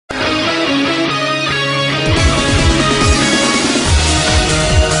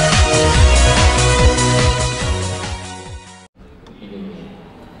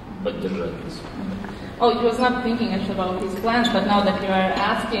Oh, he was not thinking actually about his plans, but now that you are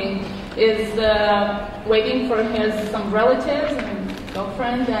asking, is waiting for some relatives and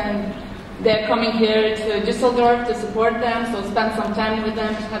girlfriend, and they're coming here to Dusseldorf to support them, so spend some time with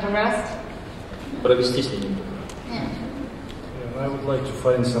them to have a rest. Провести с ними. Yeah. I would like to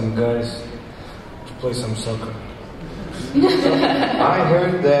find some guys to play some soccer. I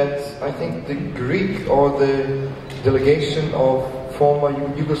heard that I think the Greek or the delegation of former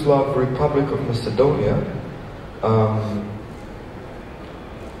Yugoslav Republic of Macedonia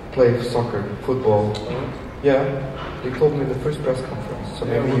play soccer, football. Yeah, they told me in the first press conference. So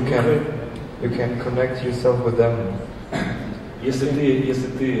maybe you can connect yourself with them. Если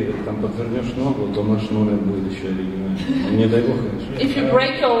ты там подвернешь ногу, то наш номер будет еще оригинальный. Не дай бог, конечно. If you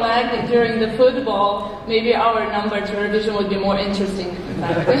break your leg during the football, maybe our number to revision would be more interesting.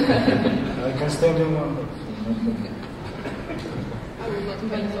 I can stand in one. I will not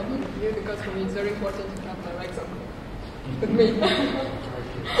play soccer with you because for me it's very important to have my legs up with me.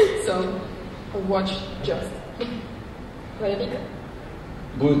 So, I'll watch just.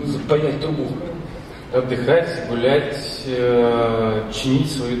 Будет паять трубу. Отдыхать, гулять, чинить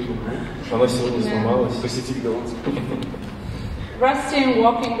свою трубу. Она сегодня сломалась. Посетить голландцев. Resting,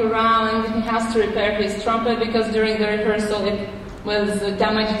 walking around, he has to repair his trumpet because during the rehearsal it was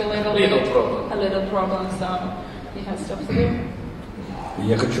damaged a little problem, so he has stuff to do.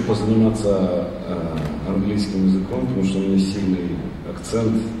 Я хочу позаниматься английским языком, потому что у меня сильный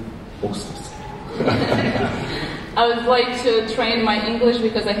акцент оксфордский. I would like to train my English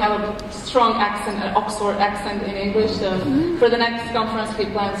because I have a strong accent, an Oxford accent in English. So for the next conference, he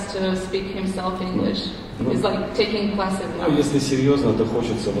plans to speak himself English. He's like taking classes now. Ну, если серьезно, то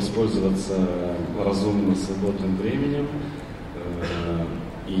хочется воспользоваться разумным свободным временем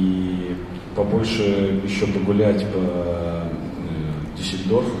и побольше еще погулять по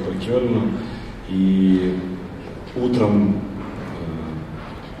Дюссельдорфу, по Кёльну и утром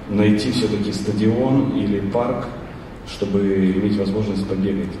найти все-таки стадион или парк, чтобы иметь возможность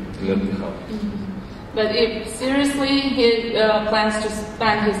побегать для отдыха. But if seriously, he plans to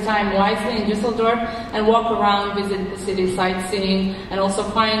spend his time wisely in Dusseldorf and walk around, visit the city, sightseeing, and also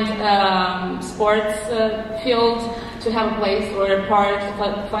find sports field to have a place or a park,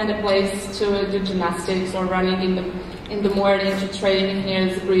 find a place to do gymnastics or running in the morning to train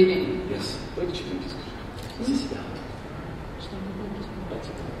his breathing. Yes.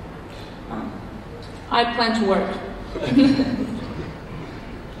 I plan to work.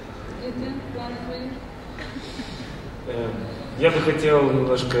 Я бы хотел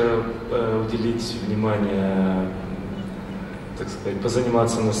немножко уделить внимание, так сказать,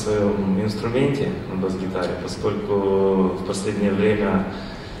 позаниматься на своем инструменте, на бас-гитаре, поскольку в последнее время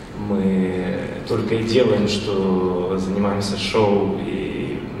мы только и делаем, что занимаемся шоу,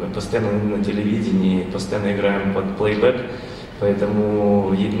 и мы постоянно на телевидении, постоянно играем под плейбэк,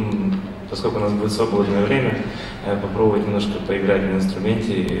 поэтому, поскольку у нас будет свободное время, попробовать немножко поиграть на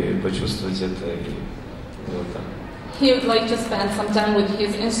инструменте и почувствовать это, и вот так. He would like to spend some time with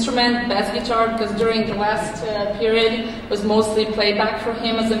his instrument, bass guitar, because during the last period was mostly playback for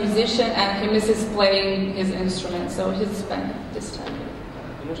him as a musician, and he misses playing his instrument, so he'll spend this time.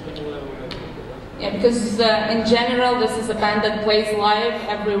 Yeah, because in general this is a band that plays live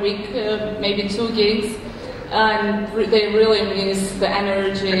every week, maybe 2 gigs, and they really miss the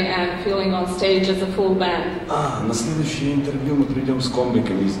energy and feeling on stage as a full band. На следующее интервью мы придем с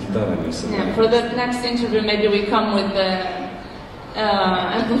комбиками и с гитарами. Yeah, for the next interview maybe we come with the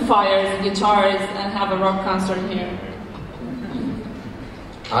amplifiers, guitars, and have a rock concert here.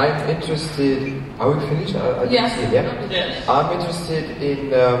 I'm interested. Are we finished? Yes. Yes. I'm interested in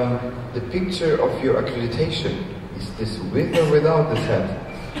the picture of your accreditation. Is this with or without this hat?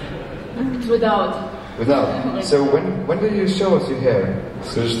 Without. Without. So when do you show us your hair?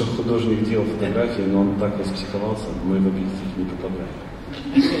 Скажи, что художник делал фотографии, но он так распсиховался, мы в объектив не попадаем.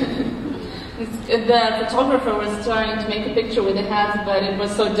 The photographer was trying to make a picture with the hat, but it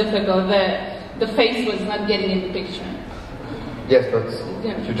was so difficult that the face was not getting in the picture. Yes, but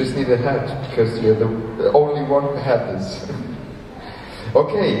you just need a hat because you're the only one who had this.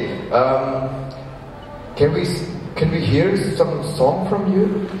 Okay, can we hear some song from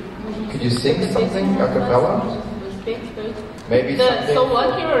you? Could you sing something a cappella? Maybe something. So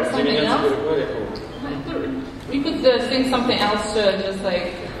Lucky or something else? We could sing something else just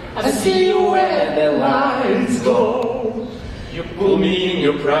like. I see you where the lights go. You pull me in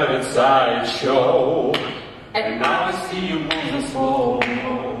your private sideshow. And now I see you moving slow.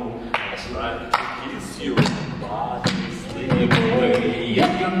 I try to kiss you, but you slip away.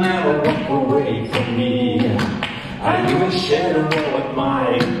 Yet you never walk away from me. I even shadow what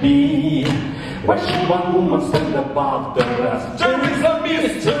might be. Why should one woman stand above the rest? There is a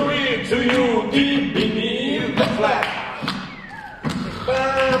mystery to you deep beneath the flesh.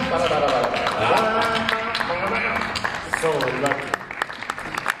 So lucky.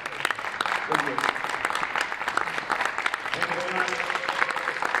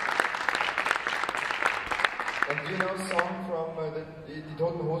 And do you know a song from die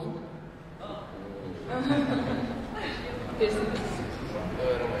Toten Hosen?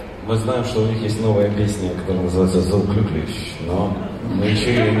 Мы знаем, что у них есть новая песня, которая называется «Зоуклюклич», но мы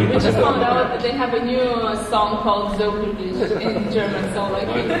еще ее не We just found посмотрели. out that they have a new song called Zöglücklich in German, so like,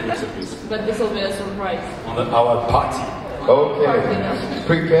 but this will be a surprise. On our party. Okay,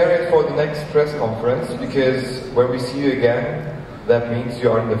 prepare it for the next press conference, because when we see you again, that means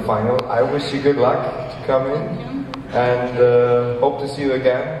you are in the final. I wish you good luck to come in, and hope to see you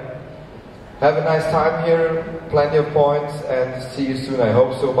again. Have a nice time here, plenty of points, and see you soon, I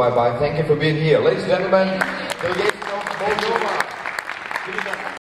hope so. Bye bye. Thank you for being here. Ladies and gentlemen, delegation of Moldova.